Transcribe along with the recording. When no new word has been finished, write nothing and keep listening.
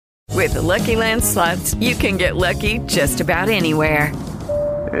With the Lucky Land Slots, you can get lucky just about anywhere.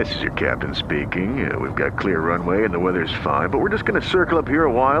 This is your captain speaking. We've got clear runway and the weather's fine, but we're just going to circle up here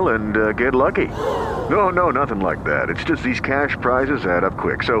a while and get lucky. No, nothing like that. It's just these cash prizes add up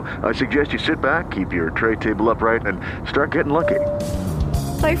quick. So I suggest you sit back, keep your tray table upright, and start getting lucky.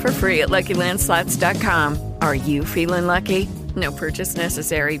 Play for free at LuckyLandSlots.com. Are you feeling lucky? No purchase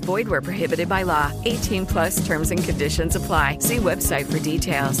necessary. Void where prohibited by law. 18 plus terms and conditions apply. See website for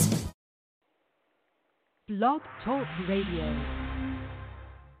details. Blog Talk Radio.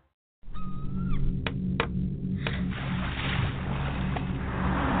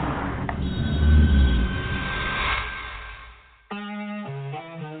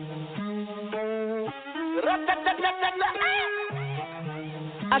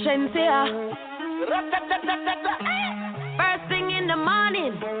 Agencia. First thing in the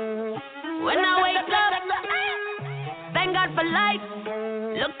morning, when I wake up, thank God for life.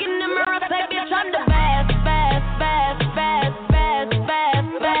 Look in the mirror, say, bitch, I'm the best, best, best, best, best, best,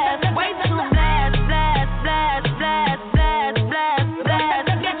 best. Way too blessed, blessed, blessed, blessed, blessed, blessed,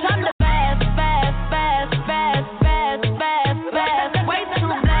 blessed. Bitch, I'm the best, best, best, best, best, best, best. Way too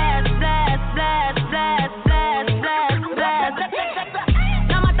blessed, blessed, blessed, blessed, blessed, blessed, blessed.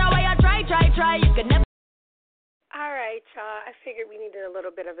 No matter what you try, you can never. All right, y'all. I figured we needed a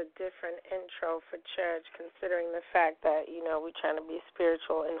little bit of a different intro for church, considering the fact that, we're trying to be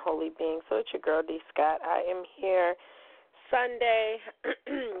spiritual and holy beings. So it's your girl, D. Scott. I am here Sunday,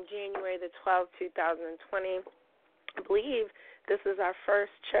 January the 12th, 2020. I believe this is our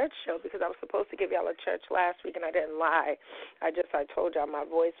first church show because I was supposed to give y'all a church last week, and I didn't lie. I told y'all my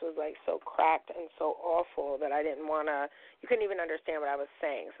voice was, so cracked and so awful that I didn't want to, you couldn't even understand what I was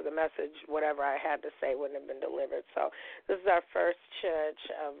saying. So the message, whatever I had to say, wouldn't have been delivered. So this is our first church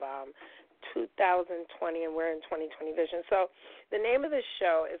of 2020, and we're in 2020 vision. So the name of this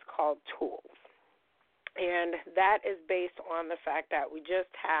show is called Tools. And that is based on the fact that we just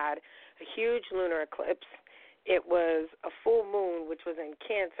had a huge lunar eclipse. It was a full moon, which was in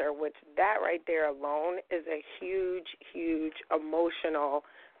Cancer, which that right there alone is a huge, huge emotional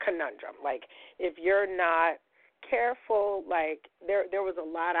conundrum. Like, if you're not careful, there was a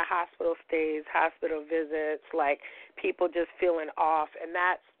lot of hospital stays, hospital visits, people just feeling off, and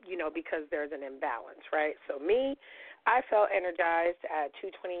that's, because there's an imbalance, right? So I felt energized at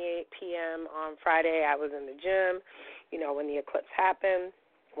 2:28 p.m. on Friday. I was in the gym, when the eclipse happened,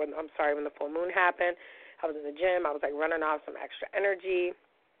 when the full moon happened. I was in the gym. I was running off some extra energy.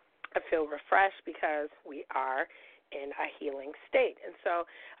 I feel refreshed because we are in a healing state. And so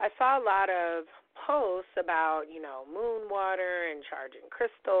I saw a lot of posts about, moonwater and charging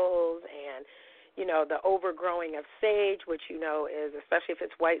crystals and, the overgrowing of sage, which, is, especially if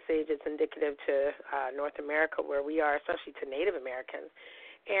it's white sage, it's indicative to North America where we are, especially to Native Americans,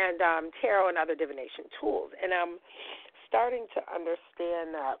 and tarot and other divination tools. And I'm starting to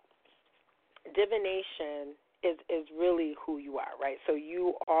understand that divination is really who you are, right? So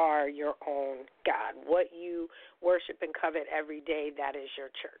you are your own God. What you worship and covet every day, that is your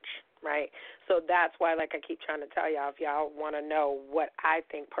church, right? So that's why, I keep trying to tell y'all, if y'all want to know what I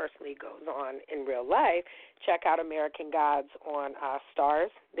think personally goes on in real life, check out American Gods on Stars.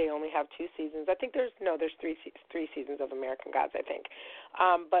 They only have 2 seasons. I think there's 3 seasons of American Gods, I think.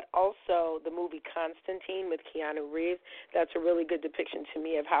 But also the movie Constantine with Keanu Reeves, that's a really good depiction to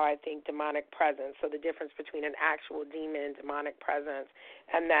me of how I think demonic presence, so the difference between an actual demon, demonic presence,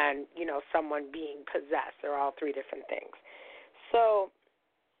 and then, someone being possessed. They're all 3 different things. So,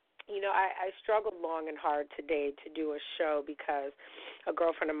 I struggled long and hard today to do a show because a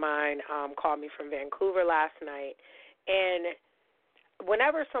girlfriend of mine called me from Vancouver last night, and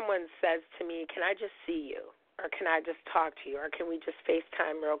whenever someone says to me, can I just see you, or can I just talk to you, or can we just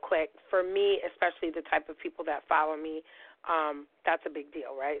FaceTime real quick, for me, especially the type of people that follow me, that's a big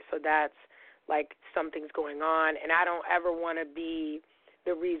deal, right? So that's something's going on, and I don't ever want to be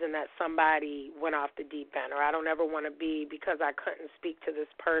the reason that somebody went off the deep end, or I don't ever want to be, because I couldn't speak to this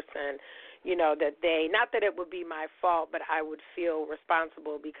person, that not that it would be my fault, but I would feel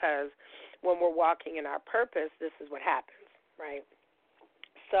responsible, because when we're walking in our purpose, this is what happens, right?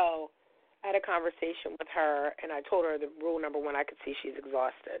 So I had a conversation with her, and I told her the rule number 1, I could see she's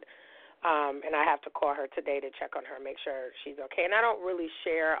exhausted. And I have to call her today to check on her, make sure she's okay. And I don't really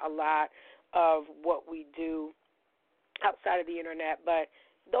share a lot of what we do outside of the internet, but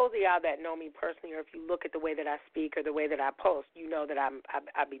those of y'all that know me personally, or if you look at the way that I speak or the way that I post, you know that I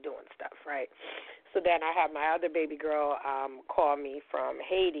be doing stuff, right? So then I have my other baby girl call me from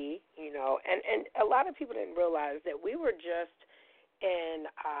Haiti, and a lot of people didn't realize that we were just in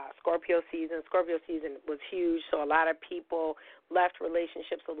Scorpio season. Scorpio season was huge, so a lot of people left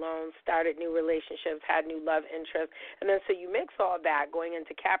relationships alone, started new relationships, had new love interests, and then so you mix all that going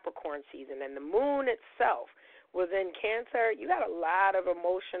into Capricorn season, and the moon itself was in Cancer. You got a lot of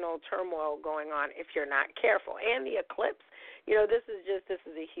emotional turmoil going on if you're not careful. And the eclipse, this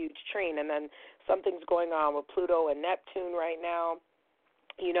is a huge train, and then something's going on with Pluto and Neptune right now,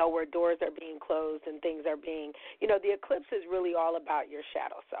 where doors are being closed and things are being, the eclipse is really all about your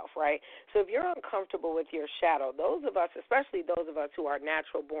shadow self, right? So if you're uncomfortable with your shadow, those of us, especially those of us who are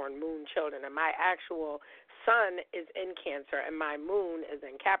natural-born moon children, and my actual sun is in Cancer and my moon is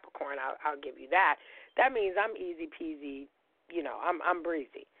in Capricorn, I'll give you that. That means I'm easy peasy, I'm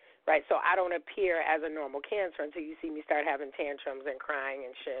breezy, right? So I don't appear as a normal Cancer until you see me start having tantrums and crying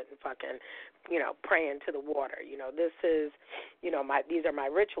and shit and fucking, praying to the water. This is, these are my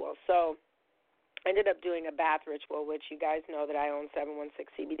rituals. So I ended up doing a bath ritual, which you guys know that I own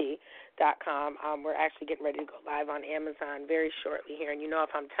 716cbd.com. We're actually getting ready to go live on Amazon very shortly here. And if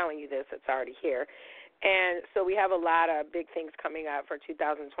I'm telling you this, it's already here. And so we have a lot of big things coming up for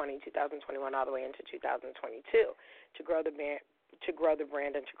 2020, 2021, all the way into 2022 to grow the brand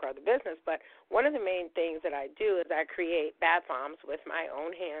and to grow the business. But one of the main things that I do is I create bath bombs with my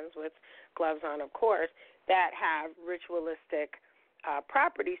own hands, with gloves on, of course, that have ritualistic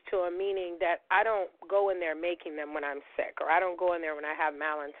properties to them, meaning that I don't go in there making them when I'm sick, or I don't go in there when I have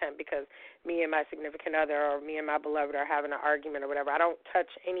malintent because me and my significant other or me and my beloved are having an argument or whatever. I don't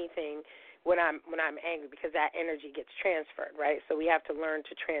touch anything when I'm angry, because that energy gets transferred, right? So we have to learn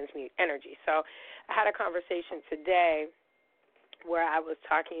to transmute energy. So I had a conversation today where I was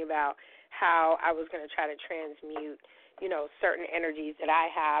talking about how I was going to try to transmute, certain energies that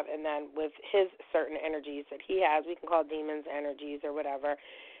I have, and then with his certain energies that he has, we can call demons energies or whatever,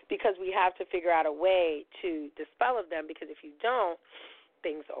 because we have to figure out a way to dispel of them, because if you don't,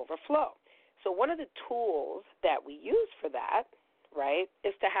 things overflow. So one of the tools that we use for that, right,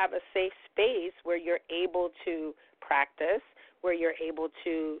 is to have a safe space where you're able to practice, where you're able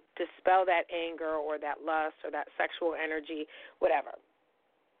to dispel that anger or that lust or that sexual energy, whatever.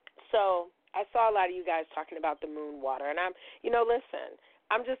 So I saw a lot of you guys talking about the moon water, and listen,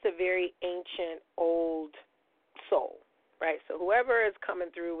 I'm just a very ancient, old soul, right? So whoever is coming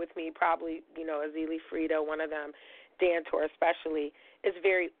through with me, probably, Azili Frida, one of them, Dantor especially, is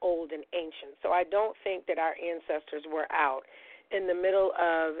very old and ancient. So I don't think that our ancestors were out in the middle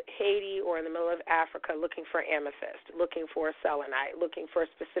of Haiti or in the middle of Africa looking for amethyst, looking for selenite, looking for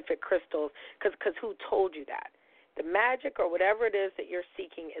specific crystals, because who told you that? The magic or whatever it is that you're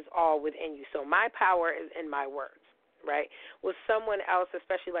seeking is all within you. So my power is in my words, right? With someone else,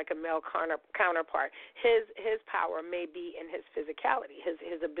 especially like a male counterpart, his power may be in his physicality,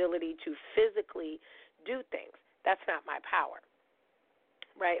 his ability to physically do things. That's not my power,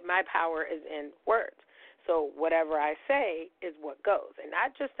 right? My power is in words. So whatever I say is what goes. And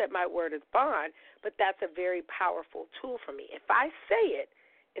not just that my word is bond, but that's a very powerful tool for me. If I say it,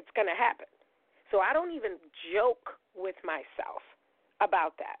 it's going to happen. So I don't even joke with myself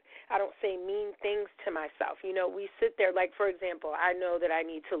about that. I don't say mean things to myself. We sit there, like, for example, I know that I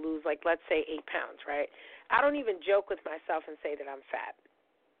need to lose, like, let's say 8 pounds, right? I don't even joke with myself and say that I'm fat.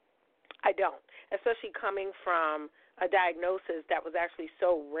 I don't, especially coming from a diagnosis that was actually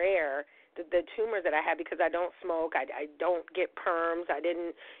so rare, the tumors that I had, because I don't smoke, I don't get perms, I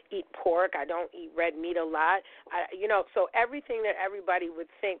didn't eat pork, I don't eat red meat a lot, so everything that everybody would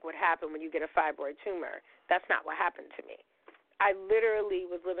think would happen when you get a fibroid tumor, that's not what happened to me. I literally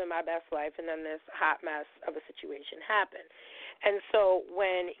was living my best life, and then this hot mess of a situation happened. And so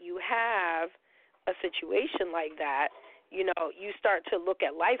when you have a situation like that, you start to look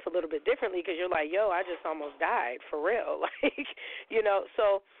at life a little bit differently, because you're like, yo, I just almost died, for real.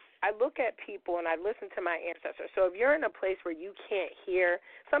 So I look at people and I listen to my ancestors. So if you're in a place where you can't hear,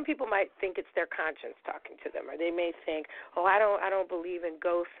 some people might think it's their conscience talking to them, or they may think, oh, I don't believe in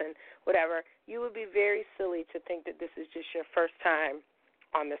ghosts and whatever. You would be very silly to think that this is just your first time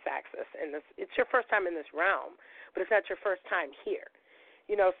on this axis, and it's your first time in this realm, but it's not your first time here.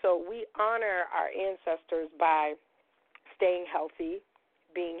 So we honor our ancestors by staying healthy,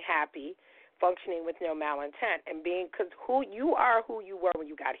 being happy, functioning with no malintent, and being, because who you are, who you were when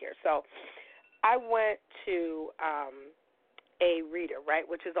you got here. So I went to a reader, right,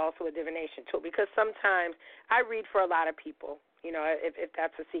 which is also a divination tool, because sometimes I read for a lot of people. If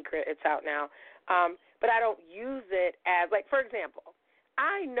that's a secret, it's out now. But I don't use it as, like, for example,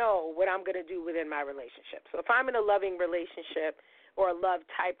 I know what I'm going to do within my relationship. So if I'm in a loving relationship or a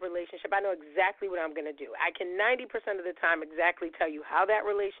love-type relationship, I know exactly what I'm going to do. I can 90% of the time exactly tell you how that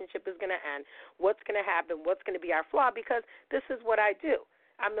relationship is going to end, what's going to happen, what's going to be our flaw, because this is what I do.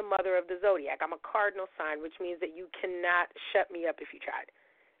 I'm the mother of the zodiac. I'm a cardinal sign, which means that you cannot shut me up if you tried.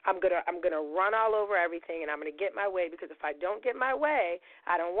 I'm gonna run all over everything, and I'm going to get my way, because if I don't get my way,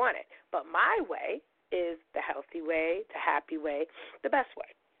 I don't want it. But my way is the healthy way, the happy way, the best way,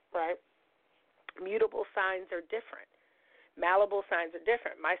 right? Mutable signs are different. Malleable signs are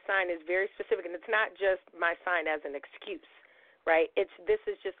different. My sign is very specific, and it's not just my sign as an excuse, right? This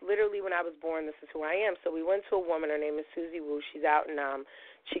is just literally when I was born, this is who I am. So we went to a woman, her name is Susie Wu. She's out in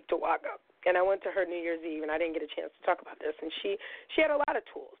Cheektowaga. And I went to her New Year's Eve, and I didn't get a chance to talk about this. And she had a lot of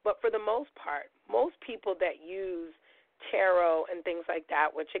tools. But for the most part, most people that use tarot and things like that,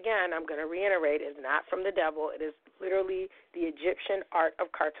 which, again, I'm going to reiterate, is not from the devil. It is literally the Egyptian art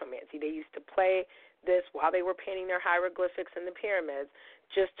of cartomancy. They used to play this while they were painting their hieroglyphics in the pyramids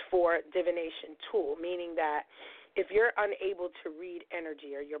just for divination tool, meaning that if you're unable to read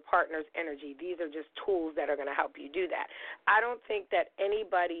energy or your partner's energy, these are just tools that are going to help you do that. I don't think that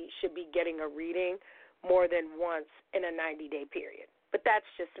anybody should be getting a reading more than once in a 90-day period. But that's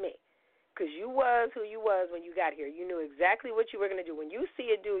just me, because you was who you was when you got here. You knew exactly what you were going to do. When you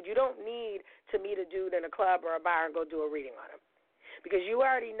see a dude, you don't need to meet a dude in a club or a bar and go do a reading on him, because you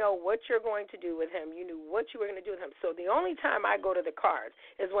already know what you're going to do with him. You knew what you were going to do with him. So the only time I go to the cards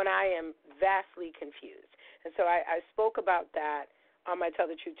is when I am vastly confused. And so I spoke about that on my Tell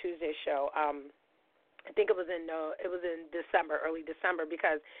the Truth Tuesday show. I think it was in December, early December,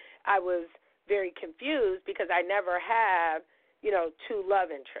 because I was very confused because I never have, two love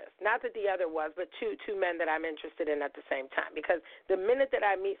interests. Not that the other was, but two men that I'm interested in at the same time. Because the minute that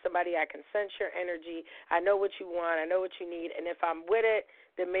I meet somebody, I can sense your energy. I know what you want. I know what you need. And if I'm with it,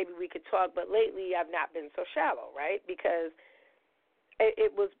 then maybe we could talk. But lately, I've not been so shallow, right? Because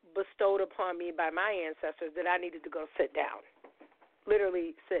it was bestowed upon me by my ancestors that I needed to go sit down,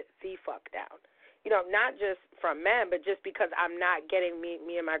 literally sit the fuck down. Not just from men, but just because I'm not getting me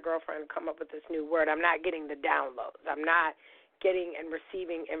and my girlfriend come up with this new word. I'm not getting the downloads. I'm not getting and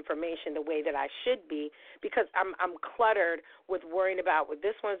receiving information the way that I should be, because I'm cluttered with worrying about what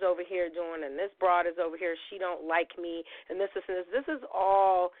this one's over here doing and this broad is over here, she don't like me, and this is this. This is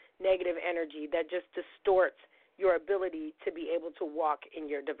all negative energy that just distorts your ability to be able to walk in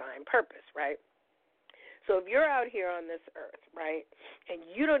your divine purpose, right? So if you're out here on this earth, right, and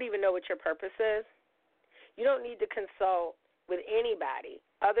you don't even know what your purpose is, you don't need to consult with anybody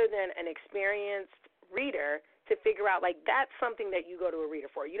other than an experienced reader to figure out, that's something that you go to a reader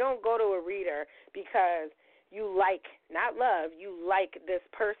for. You don't go to a reader because you like, not love, you like this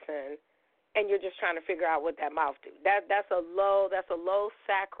person, and you're just trying to figure out what that mouth do. That's a low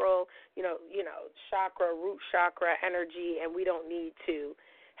sacral, chakra, root chakra energy, and we don't need to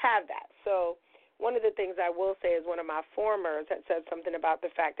have that. So one of the things I will say is one of my formers had said something about the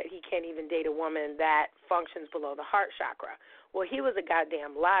fact that he can't even date a woman that functions below the heart chakra. Well, he was a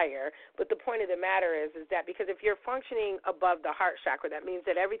goddamn liar, but the point of the matter is that because if you're functioning above the heart chakra, that means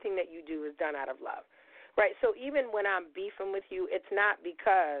that everything that you do is done out of love, right? So even when I'm beefing with you, it's not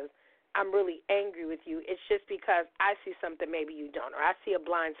because I'm really angry with you. It's just because I see something maybe you don't, or I see a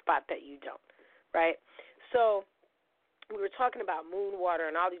blind spot that you don't, right? So we were talking about moonwater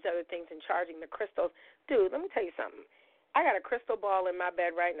and all these other things and charging the crystals. Dude, let me tell you something. I got a crystal ball in my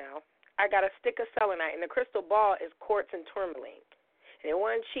bed right now. I got a stick of selenite, and the crystal ball is quartz and tourmaline. And it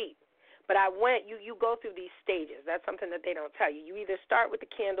wasn't cheap. But I went, you go through these stages. That's something that they don't tell you. You either start with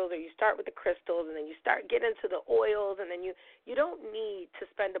the candles or you start with the crystals, and then you start getting into the oils, and then you don't need to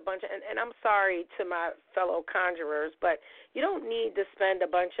spend a bunch of, and I'm sorry to my fellow conjurers, but you don't need to spend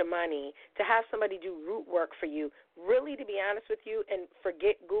a bunch of money to have somebody do root work for you. Really, to be honest with you, and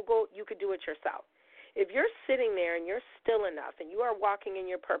forget Google, you could do it yourself. If you're sitting there and you're still enough and you are walking in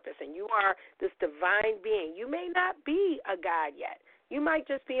your purpose and you are this divine being, you may not be a god yet. You might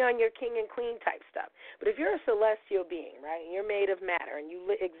just be on your king and queen type stuff. But if you're a celestial being, right, and you're made of matter and you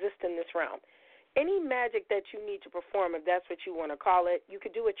exist in this realm, any magic that you need to perform, if that's what you want to call it, you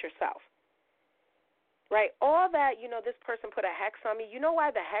could do it yourself. Right? All that, this person put a hex on me. You know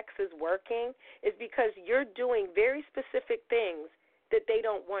why the hex is working? Is because you're doing very specific things that they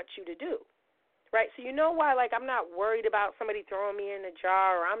don't want you to do. Right, so you know why, I'm not worried about somebody throwing me in a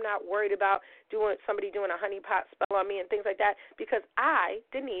jar, or I'm not worried about somebody doing a honeypot spell on me and things like that, because I,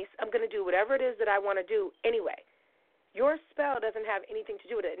 Denise, I'm going to do whatever it is that I want to do anyway. Your spell doesn't have anything to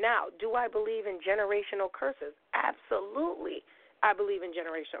do with it. Now, do I believe in generational curses? Absolutely, I believe in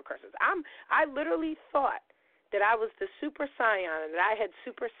generational curses. I literally thought that I was the super scion and that I had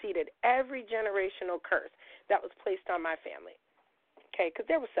superseded every generational curse that was placed on my family. okay, because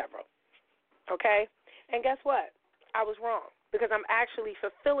there were several, okay? And guess what? I was wrong because I'm actually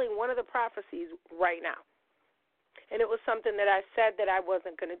fulfilling one of the prophecies right now. And it was something that I said that I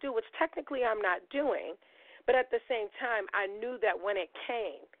wasn't going to do, which technically I'm not doing. But at the same time, I knew that when it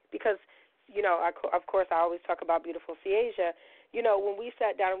came, because, of course, I always talk about beautiful Ciasia. When we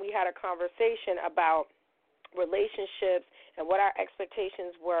sat down and we had a conversation about relationships and what our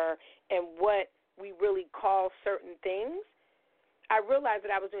expectations were and what we really call certain things, I realized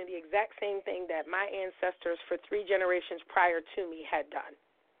that I was doing the exact same thing that my ancestors for 3 generations prior to me had done,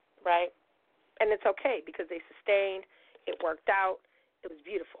 right? And it's okay because they sustained, it worked out, it was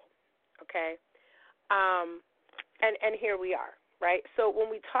beautiful, okay? And here we are, right? So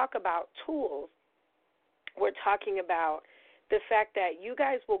when we talk about tools, we're talking about the fact that you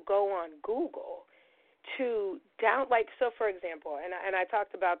guys will go on Google to so for example, and I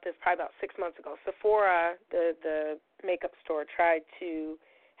talked about this probably about 6 months ago, Sephora, the makeup store, tried to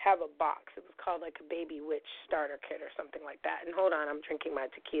have a box. It was called like a baby witch starter kit or something like that. And hold on, I'm drinking my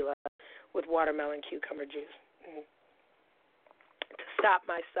tequila with watermelon cucumber juice to stop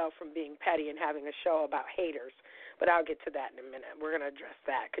myself from being petty and having a show about haters. But I'll get to that in a minute. We're going to address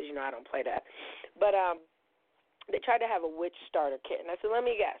that because, I don't play that. But they tried to have a witch starter kit. And I said, let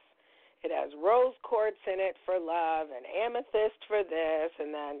me guess. It has rose quartz in it for love and amethyst for this. And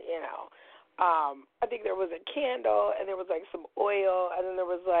then, I think there was a candle and there was like some oil. And then there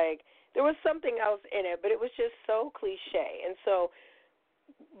was something else in it. But it was just so cliche. And so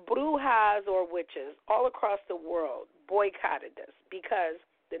brujas or witches all across the world boycotted this because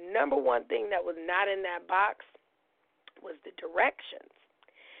the number one thing that was not in that box was the directions.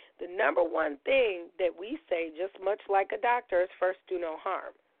 The number one thing that we say, just much like a doctor, is first do no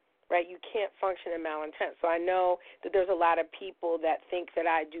harm. Right, you can't function in malintent. So I know that there's a lot of people that think that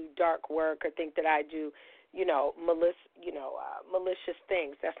I do dark work or think that I do, malicious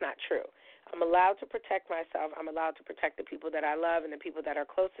things. That's not true. I'm allowed to protect myself. I'm allowed to protect the people that I love and the people that are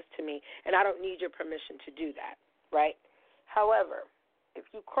closest to me, and I don't need your permission to do that, right? However, if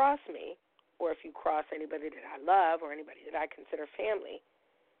you cross me or if you cross anybody that I love or anybody that I consider family,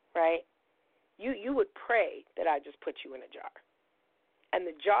 right, you would pray that I just put you in a jar. And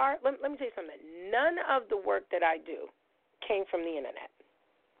the jar, let me tell you something, none of the work that I do came from the internet.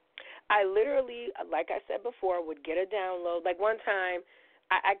 I literally, like I said before, would get a download. Like one time,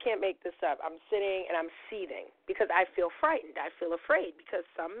 I can't make this up, I'm sitting and I'm seething because I feel frightened. I feel afraid because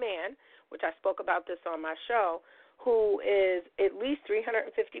some man, which I spoke about this on my show, who is at least 350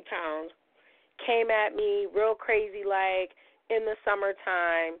 pounds, came at me real crazy like in the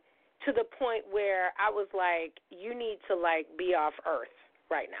summertime to the point where I was like, you need to be off earth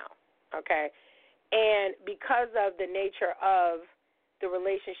right now, okay? And because of the nature of the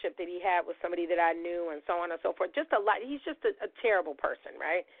relationship that he had with somebody that I knew and so on and so forth, just a lot. He's just a terrible person,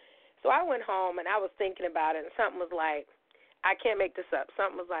 right? So I went home and I was thinking about it, and something was like, I can't make this up.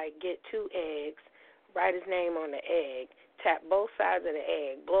 Something was like, get 2 eggs, write his name on the egg, tap both sides of the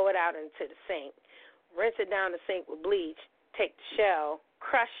egg, blow it out into the sink, rinse it down the sink with bleach, take the shell,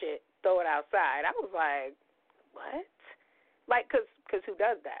 crush it, throw it outside. I was like, what? Like, because who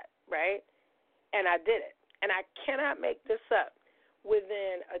does that, right? And I did it. And I cannot make this up.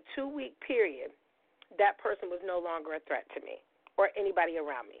 Within a 2-week period, that person was no longer a threat to me or anybody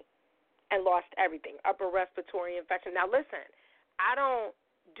around me and lost everything, upper respiratory infection. Now, listen, I don't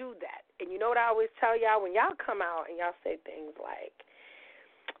do that. And you know what I always tell y'all? When y'all come out and y'all say things like,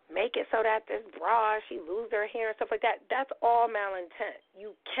 make it so that this bra, she lose her hair and stuff like that, that's all malintent.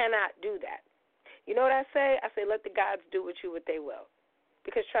 You cannot do that. You know what I say? I say, let the gods do with you what they will.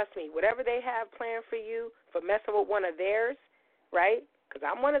 Because trust me, whatever they have planned for you for messing with one of theirs, right? Because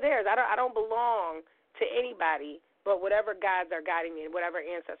I'm one of theirs. I don't belong to anybody but whatever gods are guiding me and whatever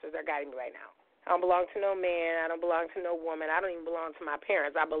ancestors are guiding me right now. I don't belong to no man. I don't belong to no woman. I don't even belong to my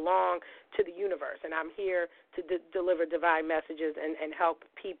parents. I belong to the universe, and I'm here to deliver divine messages and help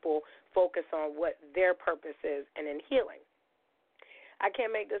people focus on what their purpose is and in healing. I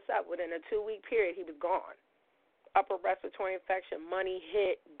can't make this up. Within a 2-week period, he was gone. Upper respiratory infection, money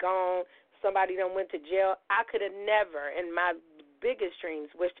hit, gone. Somebody done went to jail. I could have never, in my biggest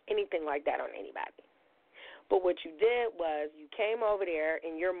dreams, wished anything like that on anybody. But what you did was you came over there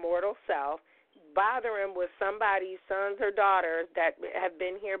in your mortal self, bothering with somebody's sons or daughters that have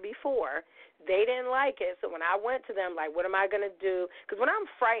been here before. They didn't like it. So when I went to them, like, what am I going to do? Because when I'm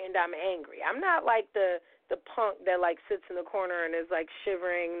frightened, I'm angry. I'm not like the punk that, like, sits in the corner and is, like,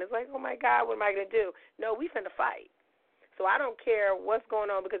 shivering and is like, oh, my God, what am I going to do? No, we finna fight. So I don't care what's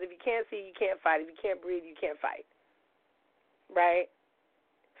going on because if you can't see, you can't fight. If you can't breathe, you can't fight. Right?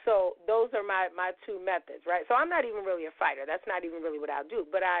 So those are my two methods, right? So I'm not even really a fighter. That's not even really what I'll do.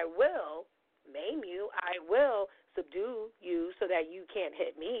 But I will maim you. I will subdue you so that you can't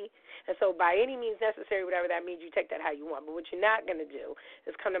hit me. And so by any means necessary, whatever that means, you take that how you want. But what you're not going to do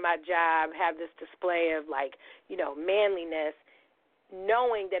is come to my job, have this display of, like, manliness,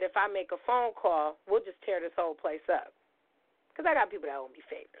 knowing that if I make a phone call, we'll just tear this whole place up. Because I got people that owe me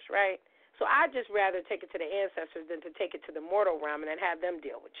favors, right? So I just rather take it to the ancestors than to take it to the mortal realm and then have them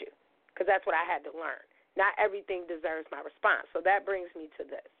deal with you. Because that's what I had to learn. Not everything deserves my response. So that brings me to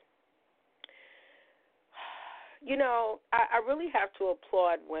this. I really have to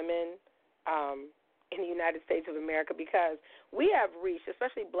applaud women in the United States of America because we have reached,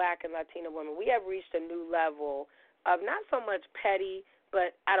 especially Black and Latino women, we have reached a new level of not so much petty,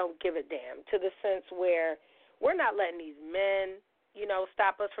 but I don't give a damn, to the sense where we're not letting these men,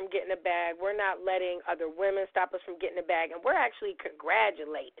 stop us from getting a bag. We're not letting other women stop us from getting a bag, and we're actually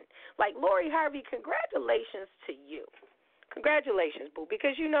congratulating. Like, Lori Harvey, congratulations to you. Congratulations, boo,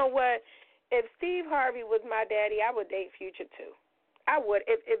 because you know what? If Steve Harvey was my daddy, I would date Future too. I would.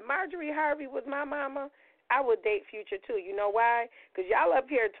 If Marjorie Harvey was my mama, I would date Future too. You know why? Because y'all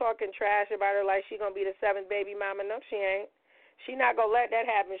up here talking trash about her like she going to be the seventh baby mama. No, she ain't. She not going to let that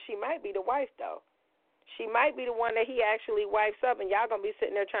happen. She might be the wife, though. She might be the one that he actually wifes up, and y'all going to be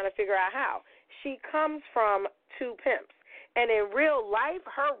sitting there trying to figure out how. She comes from two pimps. And in real life,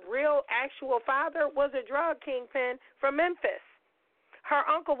 her real actual father was a drug kingpin from Memphis. Her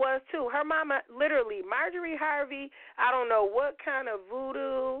uncle was, too. Her mama, literally, Marjorie Harvey, I don't know what kind of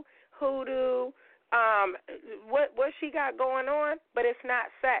hoodoo, what she got going on, but it's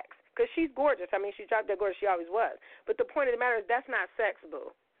not sex. Because she's gorgeous. I mean, she dropped that gorgeous. She always was. But the point of the matter is that's not sex,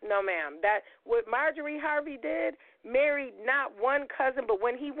 boo. No, ma'am. What Marjorie Harvey did, married not one cousin, but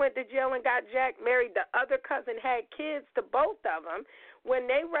when he went to jail and got jacked, married the other cousin, had kids to both of them. When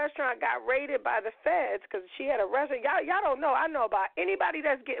their restaurant got raided by the feds, because she had a restaurant, y'all don't know. I know about anybody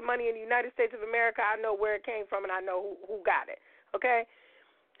that's getting money in the United States of America. I know where it came from, and I know who got it, okay?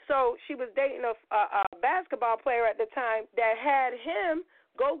 So she was dating a basketball player at the time that had him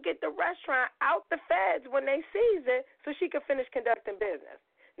go get the restaurant out the feds when they seized it so she could finish conducting business.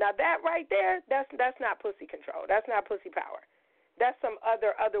 Now, that right there, that's not pussy control. That's not pussy power. That's some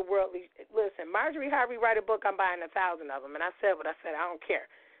otherworldly. Listen, Marjorie Harvey write a book, I'm buying 1,000 of them. And I said what I said. I don't care,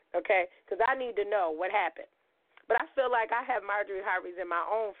 okay, because I need to know what happened. But I feel like I have Marjorie Harveys in my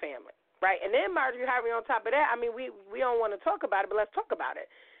own family, right? And then Marjorie Harvey on top of that, I mean, we don't want to talk about it, but let's talk about it.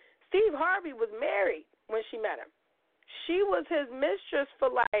 Steve Harvey was married when she met him. She was his mistress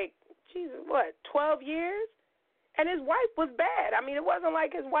for 12 years? And his wife was bad. I mean, it wasn't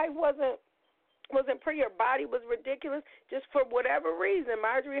like his wife wasn't pretty. Her body was ridiculous. Just for whatever reason,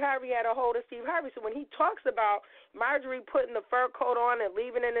 Marjorie Harvey had a hold of Steve Harvey. So when he talks about Marjorie putting the fur coat on and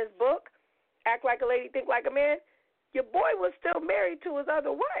leaving in his book, Act Like a Lady, Think Like a Man, your boy was still married to his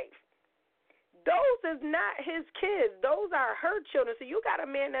other wife. Those is not his kids. Those are her children. So you got a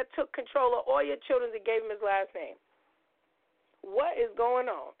man that took control of all your children and gave him his last name. What is going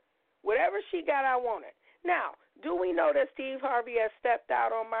on? Whatever she got, I want it. Now, do we know that Steve Harvey has stepped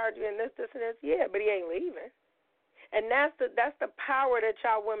out on Marjorie and this, and this? Yeah, but he ain't leaving. And that's the power that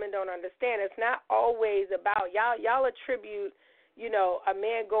y'all women don't understand. It's not always about y'all attribute, a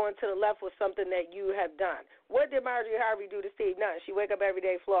man going to the left with something that you have done. What did Marjorie Harvey do to Steve? None. She wake up every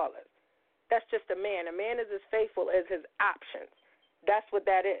day flawless. That's just a man. A man is as faithful as his options. That's what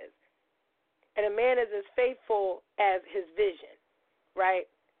that is. And a man is as faithful as his vision, right?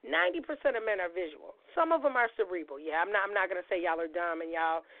 90% of men are visual. Some of them are cerebral. Yeah, I'm not going to say y'all are dumb and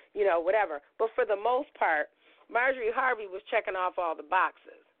y'all, whatever. But for the most part, Marjorie Harvey was checking off all the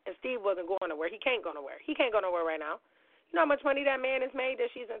boxes, and Steve wasn't going nowhere. He can't go nowhere. He can't go nowhere right now. You know how much money that man has made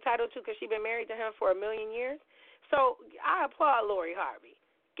that she's entitled to because she's been married to him for 1,000,000 years? So I applaud Lori Harvey.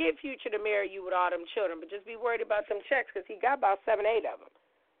 Get Future to marry you with all them children, but just be worried about them checks because he got about 7, 8 of them.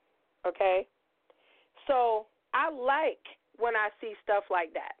 Okay? So I like when I see stuff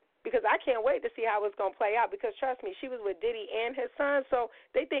like that because I can't wait to see how it's going to play out because, trust me, she was with Diddy and his son, so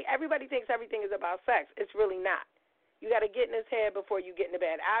everybody thinks everything is about sex. It's really not. You got to get in his head before you get in the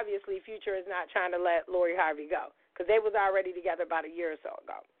bed. Obviously, Future is not trying to let Lori Harvey go because they was already together about a year or so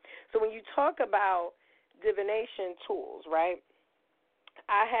ago. So when you talk about divination tools, right,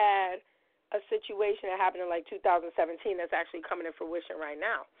 I had a situation that happened in 2017 that's actually coming to fruition right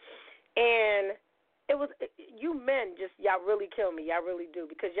now. And it was, you men y'all really kill me. Y'all really do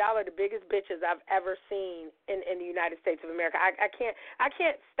because y'all are the biggest bitches I've ever seen in the United States of America. I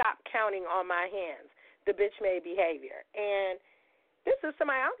can't stop counting on my hands the bitch-made behavior. And this is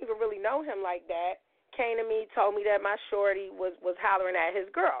somebody, I don't even really know him like that, came to me, told me that my shorty was hollering at his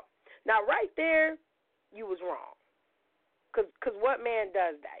girl. Now, right there, you was wrong. Because what man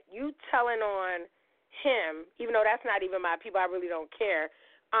does that? You telling on him, even though that's not even my people, I really don't care.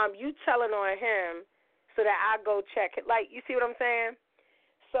 You telling on him so that I go check it. Like, you see what I'm saying?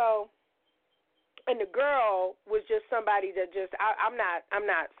 So, and the girl was just somebody that just I'm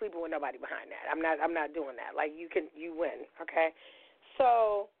not sleeping with nobody behind that. I'm not doing that. Like, you win, okay?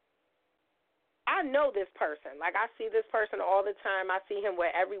 So I know this person. Like, I see this person all the time. I see him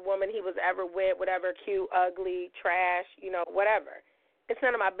with every woman he was ever with, whatever, cute, ugly, trash, whatever. It's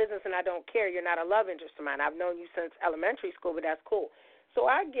none of my business, and I don't care. You're not a love interest of mine. I've known you since elementary school, but that's cool. So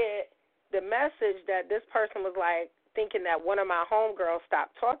I get the message that this person was, like, thinking that one of my homegirls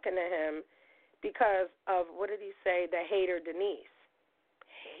stopped talking to him because of, what did he say, the hater Denise.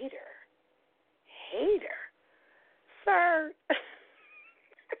 Hater. Sir,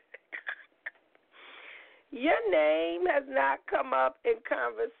 your name has not come up in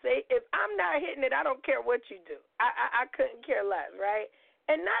conversation. If I'm not hitting it, I don't care what you do. I couldn't care less, right?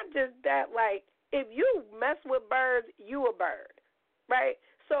 And not just that, like, if you mess with birds, you a bird, right?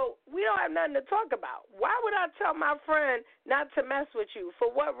 So we don't have nothing to talk about. Why would I tell my friend not to mess with you?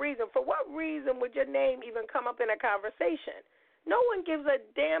 For what reason? For what reason would your name even come up in a conversation? No one gives a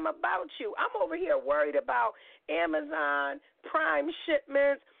damn about you. I'm over here worried about Amazon, Prime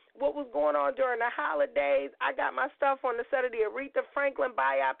shipments, what was going on during the holidays. I got my stuff on the set of the Aretha Franklin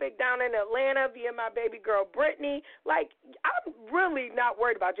biopic down in Atlanta via my baby girl Brittany. Like, I'm really not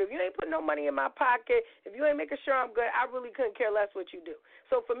worried about you. If you ain't putting no money in my pocket, if you ain't making sure I'm good, I really couldn't care less what you do.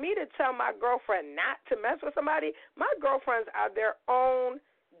 So for me to tell my girlfriend not to mess with somebody, my girlfriends are their own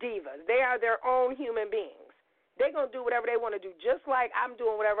divas. They are their own human beings. They're going to do whatever they want to do, just like I'm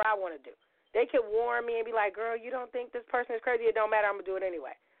doing whatever I want to do. They can warn me and be like, girl, you don't think this person is crazy? It don't matter. I'm going to do it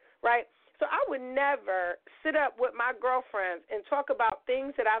anyway. Right? So I would never sit up with my girlfriends and talk about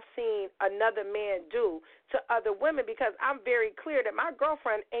things that I've seen another man do to other women because I'm very clear that my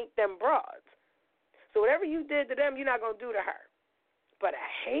girlfriend ain't them broads. So whatever you did to them, you're not going to do to her. But a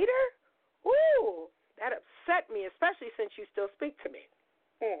hater? Woo! That upset me, especially since you still speak to me.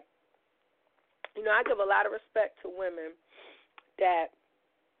 I give a lot of respect to women that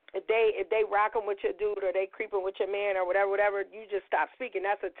if they rocking with your dude or they creeping with your man or whatever, you just stop speaking.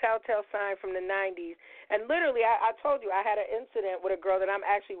 That's a telltale sign from the 90s. And literally, I told you, I had an incident with a girl that I'm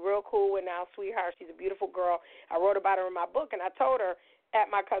actually real cool with now, sweetheart. She's a beautiful girl. I wrote about her in my book, and I told her at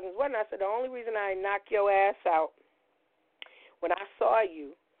my cousin's wedding, I said, the only reason I knocked your ass out when I saw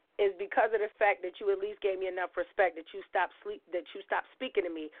you is because of the fact that you at least gave me enough respect that you stopped speaking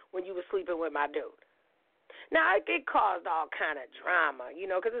to me when you were sleeping with my dude. Now, it caused all kind of drama,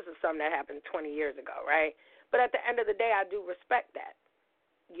 because this is something that happened 20 years ago, right? But at the end of the day, I do respect that.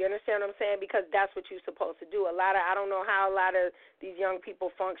 You understand what I'm saying? Because that's what you're supposed to do. I don't know how a lot of these young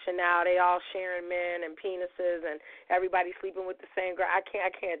people function now. They all sharing men and penises and everybody sleeping with the same girl. I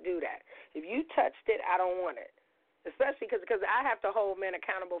can't do that. If you touched it, I don't want it. Especially because I have to hold men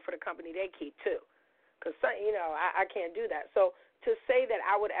accountable for the company they keep, too. Because, I can't do that. So to say that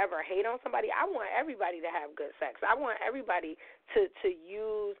I would ever hate on somebody, I want everybody to have good sex. I want everybody to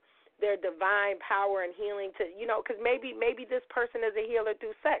use their divine power and healing to, because maybe this person is a healer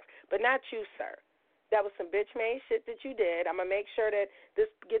through sex, but not you, sir. That was some bitch-made shit that you did. I'm going to make sure that this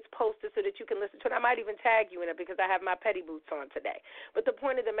gets posted so that you can listen to it. I might even tag you in it because I have my petty boots on today. But the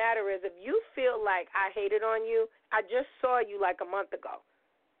point of the matter is, if you feel like I hated on you, I just saw you like a month ago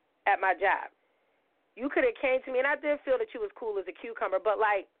at my job. You could have came to me, and I did feel that you was cool as a cucumber, but,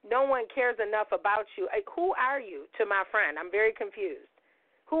 like, no one cares enough about you. Like, who are you to my friend? I'm very confused.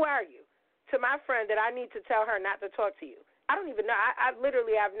 Who are you to my friend that I need to tell her not to talk to you? I don't even know. I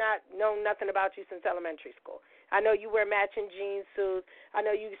literally have not known nothing about you since elementary school. I know you wear matching jean suits. I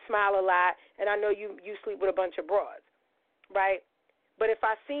know you smile a lot, and I know you sleep with a bunch of broads, right? But if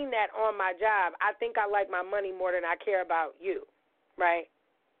I seen that on my job, I think I like my money more than I care about you, right?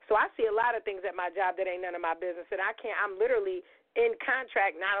 So I see a lot of things at my job that ain't none of my business that I'm literally in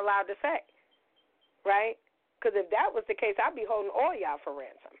contract not allowed to say, right? Because if that was the case, I'd be holding all y'all for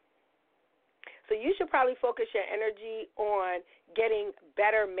ransom. So you should probably focus your energy on getting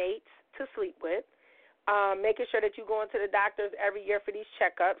better mates to sleep with, making sure that you go into the doctors every year for these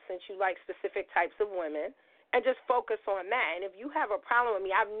checkups since you like specific types of women, and just focus on that. And if you have a problem with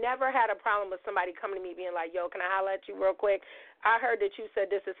me, I've never had a problem with somebody coming to me being like, yo, can I holler at you real quick? I heard that you said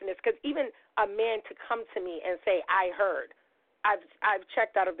this, and this. Because even a man to come to me and say, I heard, I've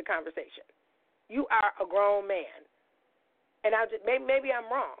checked out of the conversation. You are a grown man. And maybe I'm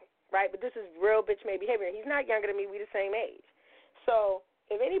wrong, right? But this is real bitch-made behavior. He's not younger than me. We the same age. So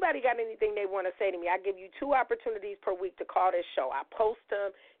if anybody got anything they want to say to me, I give you 2 opportunities per week to call this show. I post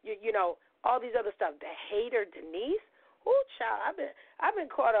them, you know, all these other stuff. The hater, Denise, ooh, child, I've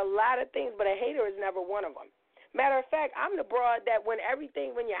been called a lot of things, but a hater is never one of them. Matter of fact, I'm the broad that when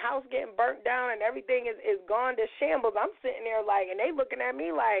your house getting burnt down and everything is gone to shambles, I'm sitting there like, and they looking at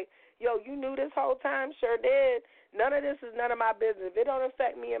me like, yo, you knew this whole time? Sure did. None of this is none of my business. If it don't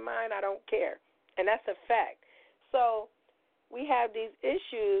affect me and mine, I don't care. And that's a fact. So we have these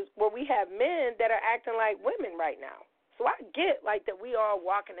issues where we have men that are acting like women right now. So I get like that we all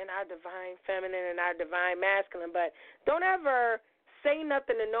walking in our divine feminine and our divine masculine, but don't ever say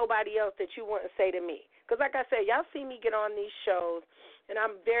nothing to nobody else that you wouldn't say to me. Because like I said, y'all see me get on these shows, and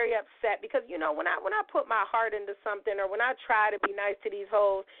I'm very upset because, you know, when I put my heart into something or when I try to be nice to these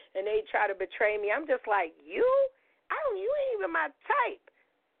hoes and they try to betray me, I'm just like, you ain't even my type.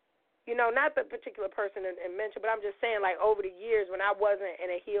 You know, not the particular person in mention, but I'm just saying, like, over the years when I wasn't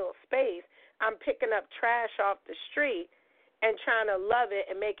in a healed space, I'm picking up trash off the street and trying to love it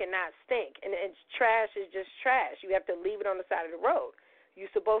and make it not stink. And trash is just trash. You have to leave it on the side of the road.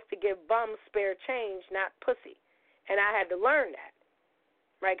 You're supposed to give bums spare change, not pussy. And I had to learn that,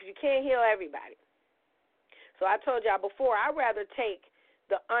 right, because you can't heal everybody. So I told y'all before, I'd rather take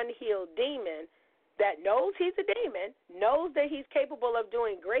the unhealed demon that knows he's a demon, knows that he's capable of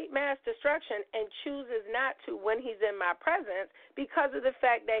doing great mass destruction, and chooses not to when he's in my presence because of the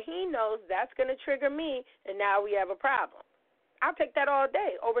fact that he knows that's going to trigger me, and now we have a problem. I'll take that all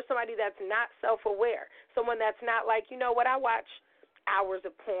day over somebody that's not self-aware, someone that's not like, you know what, I watch hours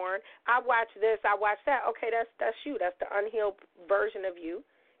of porn, I watch this, I watch that. Okay, that's you. That's the unhealed version of you,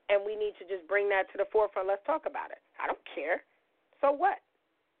 and we need to just bring that to the forefront. Let's talk about it. I don't care. So what?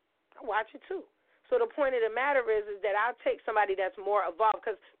 I watch it too. So the point of the matter is that I'll take somebody that's more evolved,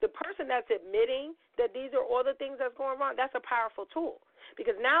 because the person that's admitting that these are all the things that's going wrong, that's a powerful tool.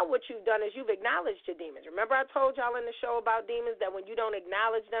 Because now what you've done is you've acknowledged your demons. Remember I told y'all in the show about demons that when you don't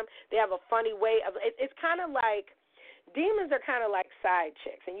acknowledge them, they have a funny way of it's kind of like demons are kind of like side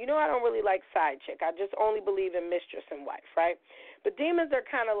chicks. And you know I don't really like side chick. I just only believe in mistress and wife, right? But demons are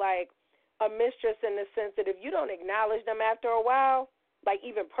kind of like a mistress in the sense that if you don't acknowledge them after a while, like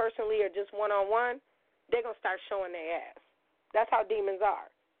even personally or just one-on-one, they're going to start showing their ass. That's how demons are.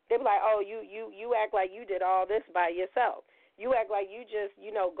 They be like, oh, you act like you did all this by yourself. You act like you just,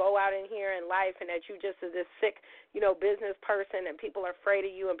 go out in here in life and that you just is this sick, business person and people are afraid of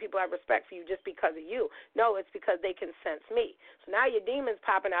you and people have respect for you just because of you. No, it's because they can sense me. So now your demons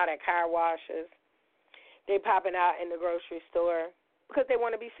popping out at car washes. They popping out in the grocery store because they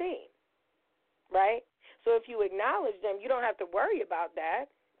want to be seen, right? So if you acknowledge them, you don't have to worry about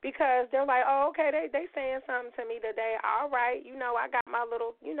that because they're like, oh, okay, they saying something to me today. All right, I got my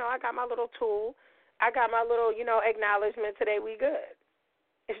little, I got my little tool. I got my little, acknowledgement today. We good.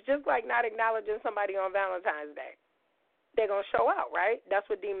 It's just like not acknowledging somebody on Valentine's Day. They're going to show out, right? That's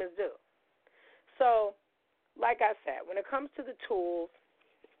what demons do. So, like I said, when it comes to the tools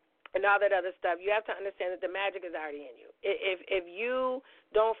and all that other stuff, you have to understand that the magic is already in you. If you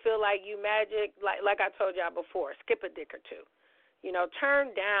don't feel like you magic, like I told y'all before, skip a dick or two.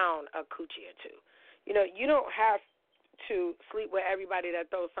 Turn down a coochie or two. You don't have to sleep with everybody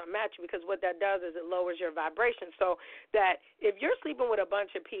that throws something at you, because what that does is it lowers your vibration. So that if you're sleeping with a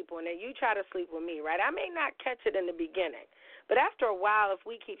bunch of people and then you try to sleep with me, right, I may not catch it in the beginning, but after a while, if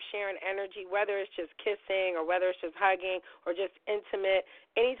we keep sharing energy, whether it's just kissing or whether it's just hugging or just intimate,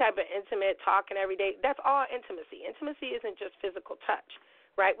 any type of intimate talking every day, that's all intimacy. Intimacy isn't just physical touch,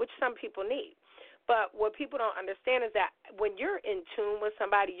 right, which some people need. But what people don't understand is that when you're in tune with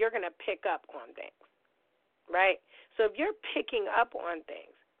somebody, you're going to pick up on things, right? So if you're picking up on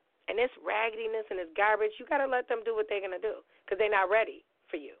things and it's raggediness and it's garbage, you got to let them do what they're going to do because they're not ready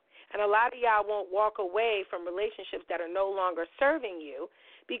for you. And a lot of y'all won't walk away from relationships that are no longer serving you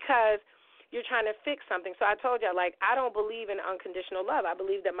because you're trying to fix something. So I told y'all, I don't believe in unconditional love. I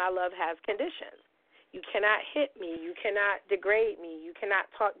believe that my love has conditions. You cannot hit me. You cannot degrade me. You cannot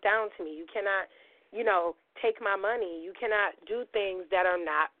talk down to me. You cannot, take my money. You cannot do things that are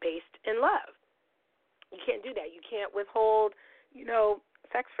not based in love. You can't do that. You can't withhold,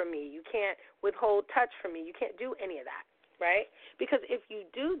 sex from me. You can't withhold touch from me. You can't do any of that, right? Because if you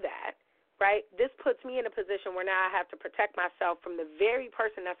do that, right, this puts me in a position where now I have to protect myself from the very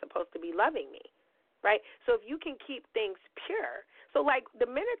person that's supposed to be loving me, right? So if you can keep things pure. So, the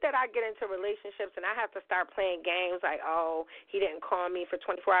minute that I get into relationships and I have to start playing games like, oh, he didn't call me for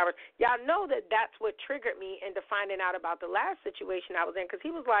 24 hours, y'all know that that's what triggered me into finding out about the last situation I was in, because he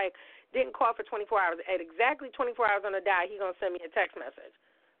was like, didn't call for 24 hours. At exactly 24 hours on the dot, he going to send me a text message.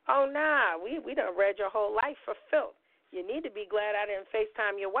 Oh, nah, we done read your whole life for filth. You need to be glad I didn't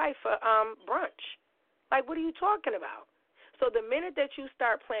FaceTime your wife for brunch. Like, what are you talking about? So the minute that you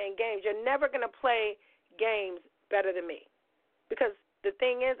start playing games, you're never going to play games better than me. Because the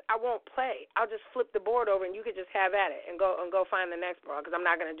thing is, I won't play. I'll just flip the board over and you can just have at it and go find the next ball, because I'm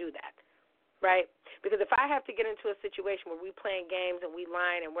not going to do that. Right? Because if I have to get into a situation where we playing games and we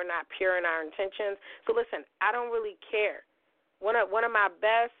lying and we're not pure in our intentions, so listen, I don't really care. One of my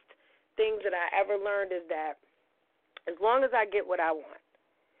best things that I ever learned is that as long as I get what I want,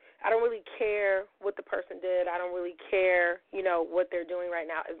 I don't really care what the person did. I don't really care, what they're doing right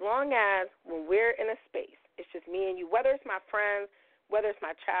now. As long as when we're in a space, it's just me and you, whether it's my friends, whether it's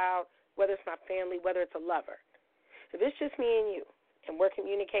my child, whether it's my family, whether it's a lover. If it's just me and you, and we're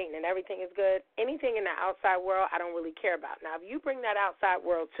communicating and everything is good, anything in the outside world I don't really care about. Now, if you bring that outside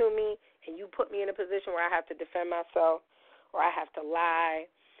world to me and you put me in a position where I have to defend myself or I have to lie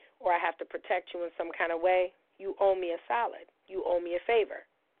or I have to protect you in some kind of way, you owe me a solid. You owe me a favor,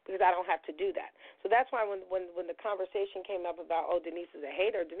 because I don't have to do that. So that's why when the conversation came up about, Denise is a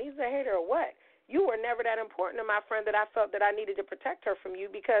hater or what? You were never that important to my friend that I felt that I needed to protect her from you,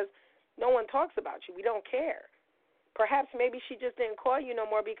 because no one talks about you. We don't care. Perhaps maybe she just didn't call you no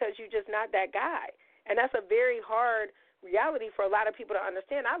more because you're just not that guy. And that's a very hard reality for a lot of people to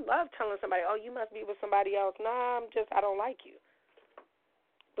understand. I love telling somebody, you must be with somebody else. No, I don't like you.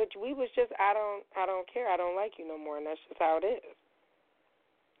 But we was just, I don't care. I don't like you no more, and that's just how it is.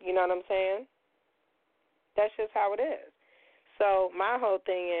 You know what I'm saying? That's just how it is. So my whole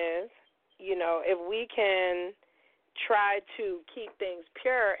thing is, if we can try to keep things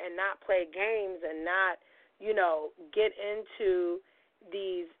pure and not play games and not, get into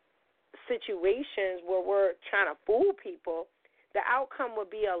these situations where we're trying to fool people, the outcome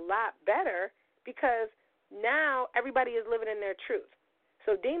would be a lot better, because now everybody is living in their truth.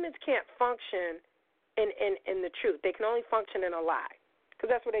 So demons can't function in the truth. They can only function in a lie,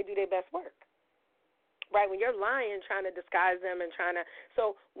 because that's where they do their best work. Right? When you're lying, trying to disguise them and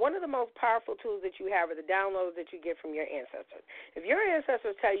so one of the most powerful tools that you have are the downloads that you get from your ancestors. If your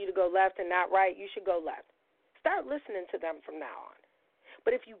ancestors tell you to go left and not right, you should go left. Start listening to them from now on.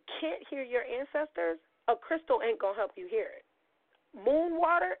 But if you can't hear your ancestors, a crystal ain't going to help you hear it.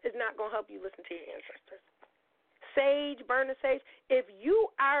 Moonwater is not going to help you listen to your ancestors. Sage, burning sage. If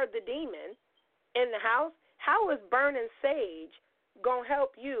you are the demon in the house, how is burning sage going to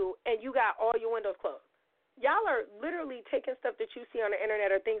help you and you got all your windows closed? Y'all are literally taking stuff that you see on the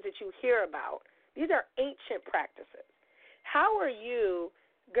internet or things that you hear about. These are ancient practices. How are you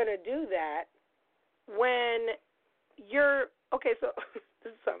going to do that when you're, okay, so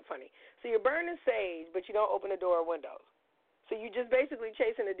this is something funny. So you're burning sage, but you don't open the door or windows. So you're just basically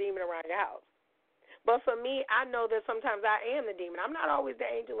chasing a demon around your house. But for me, I know that sometimes I am the demon. I'm not always the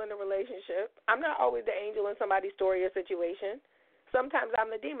angel in the relationship. I'm not always the angel in somebody's story or situation. Sometimes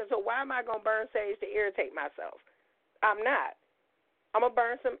I'm the demon. So why am I going to burn sage to irritate myself? I'm not. I'm going to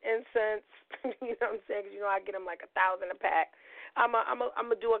burn some incense, you know what I'm saying, because, I get them like 1,000 a pack. I'm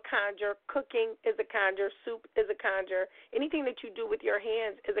gonna do a conjure. Cooking is a conjure. Soup is a conjure. Anything that you do with your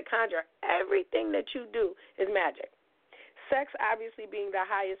hands is a conjure. Everything that you do is magic. Sex obviously being the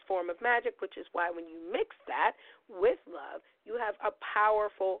highest form of magic, which is why when you mix that with love, you have a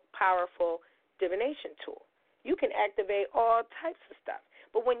powerful, powerful divination tool. You can activate all types of stuff.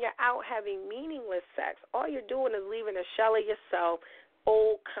 But when you're out having meaningless sex, all you're doing is leaving a shell of yourself,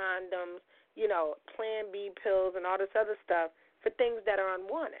 old condoms, Plan B pills and all this other stuff for things that are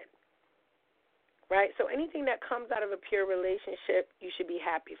unwanted, right? So anything that comes out of a pure relationship, you should be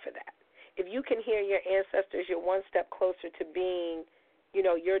happy for that. If you can hear your ancestors, you're one step closer to being,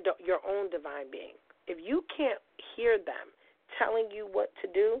 your own divine being. If you can't hear them telling you what to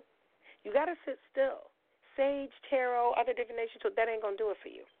do, you got to sit still. Sage, tarot, other divination tools, that ain't going to do it for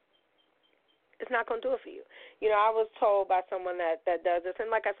you. It's not going to do it for you. I was told by someone that does this,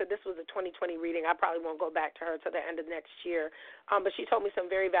 and like I said, this was a 2020 reading. I probably won't go back to her till the end of next year. But she told me some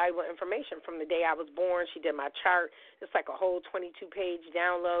very valuable information from the day I was born. She did my chart. It's like a whole 22-page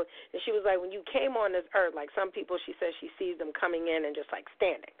download. And she was like, when you came on this earth, like some people, she says she sees them coming in and just like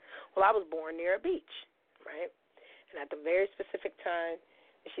standing. Well, I was born near a beach, right? And at the very specific time,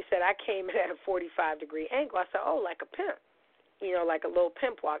 she said I came in at a 45-degree angle. I said, like a pimp. Like a little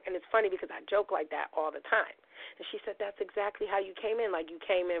pimp walk. And it's funny because I joke like that all the time. And she said, that's exactly how you came in, like you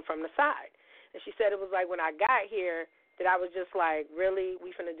came in from the side. And she said it was like when I got here that I was just like, really,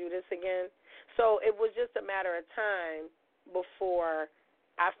 we finna do this again? So it was just a matter of time before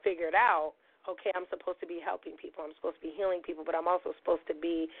I figured out, okay, I'm supposed to be helping people. I'm supposed to be healing people, but I'm also supposed to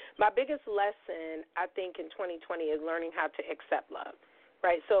be, my biggest lesson, I think, in 2020 is learning how to accept love,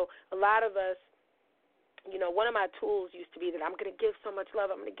 right? So a lot of us, one of my tools used to be that I'm going to give so much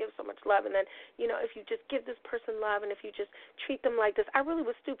love, and then, if you just give this person love and if you just treat them like this, I really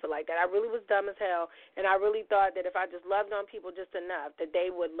was stupid like that. I really was dumb as hell, and I really thought that if I just loved on people just enough, that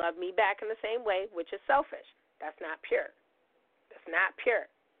they would love me back in the same way, which is selfish. That's not pure. That's not pure.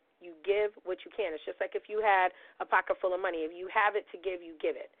 You give what you can. It's just like if you had a pocket full of money. If you have it to give, you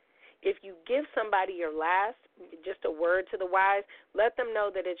give it. If you give somebody your last, just a word to the wise, let them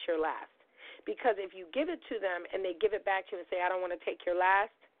know that it's your last. Because if you give it to them and they give it back to you and say, I don't want to take your last,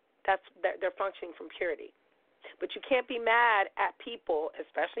 they're functioning from purity. But you can't be mad at people,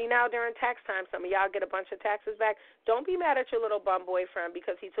 especially now during tax time. Some of y'all get a bunch of taxes back. Don't be mad at your little bum boyfriend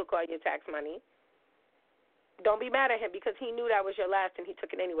because he took all your tax money. Don't be mad at him because he knew that was your last and he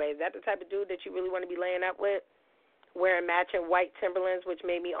took it anyway. Is that the type of dude that you really want to be laying up with? Wearing matching white Timberlands, which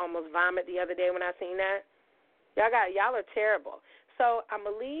made me almost vomit the other day when I seen that. Y'all are terrible. So I'm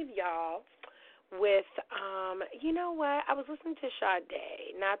going to leave y'all with, you know what? I was listening to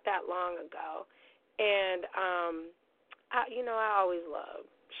Sade not that long ago, and, I always love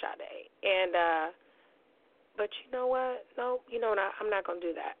Sade. And, but you know what? No, I'm not going to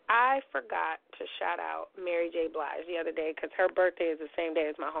do that. I forgot to shout out Mary J. Blige the other day because her birthday is the same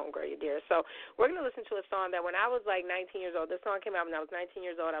day as my homegirl, you dear. So we're going to listen to a song that when I was like 19 years old, this song came out when I was 19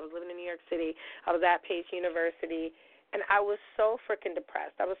 years old. I was living in New York City. I was at Pace University. And I was so freaking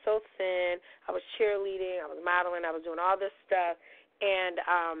depressed. I was so thin. I was cheerleading. I was modeling. I was doing all this stuff. And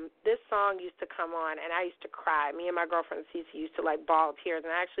this song used to come on, and I used to cry. Me and my girlfriend, Cece, used to, bawl tears.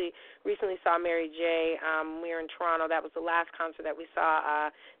 And I actually recently saw Mary J. We were in Toronto. That was the last concert that we saw.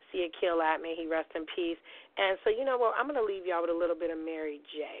 Sia Kill at me. He rest in peace. And so, you know what? I'm going to leave y'all with a little bit of Mary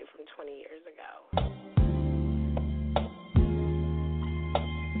J. from 20 years ago.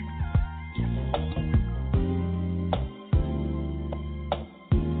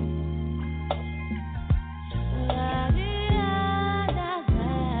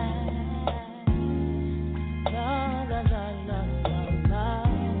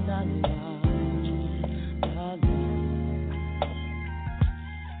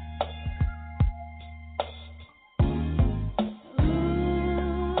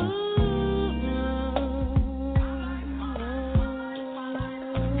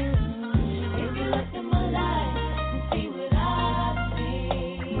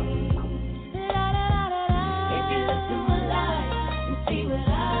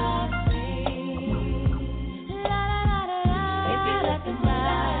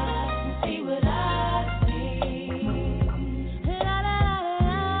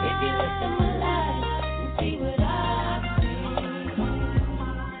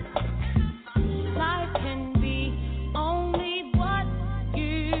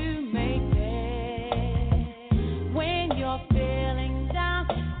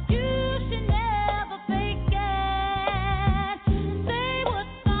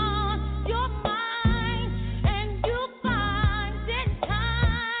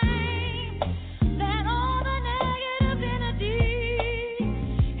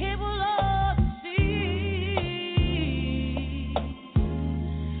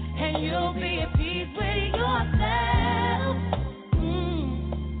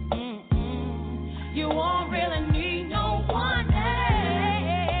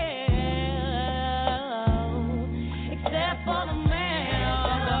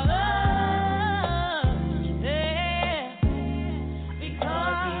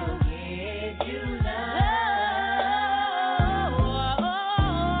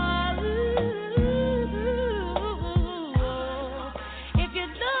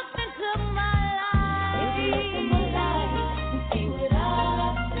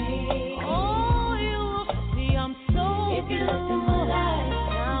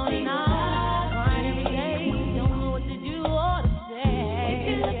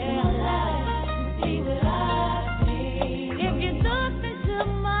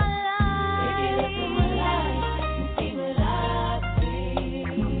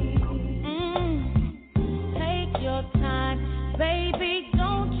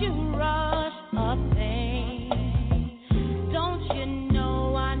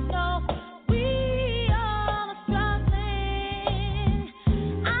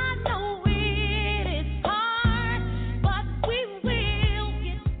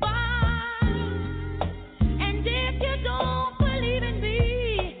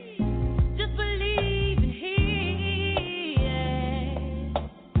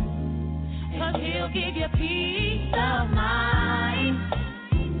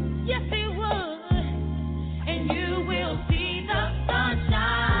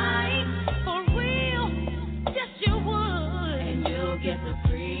 Get to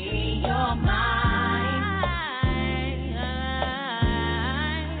free your mind.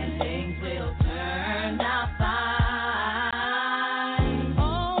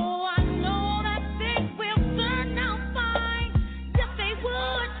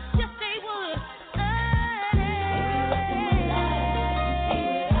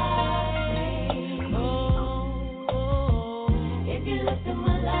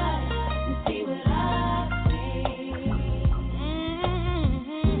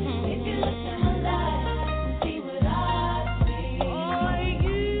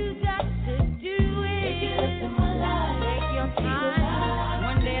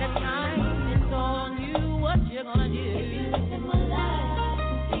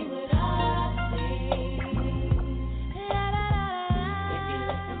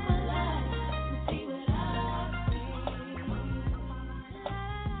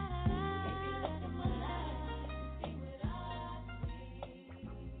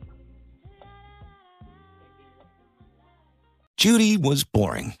 Judy was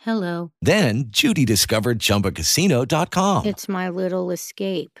boring. Hello. Then Judy discovered ChumbaCasino.com. It's my little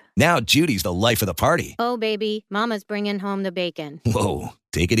escape. Now Judy's the life of the party. Oh, baby, mama's bringing home the bacon. Whoa,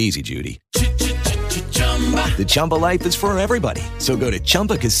 take it easy, Judy. The Chumba life is for everybody. So go to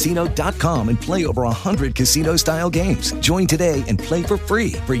ChumbaCasino.com and play over 100 casino-style games. Join today and play for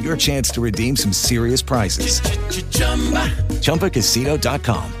free for your chance to redeem some serious prizes.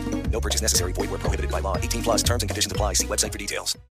 ChumbaCasino.com. No purchase necessary. Void where prohibited by law. 18+ terms and conditions apply. See website for details.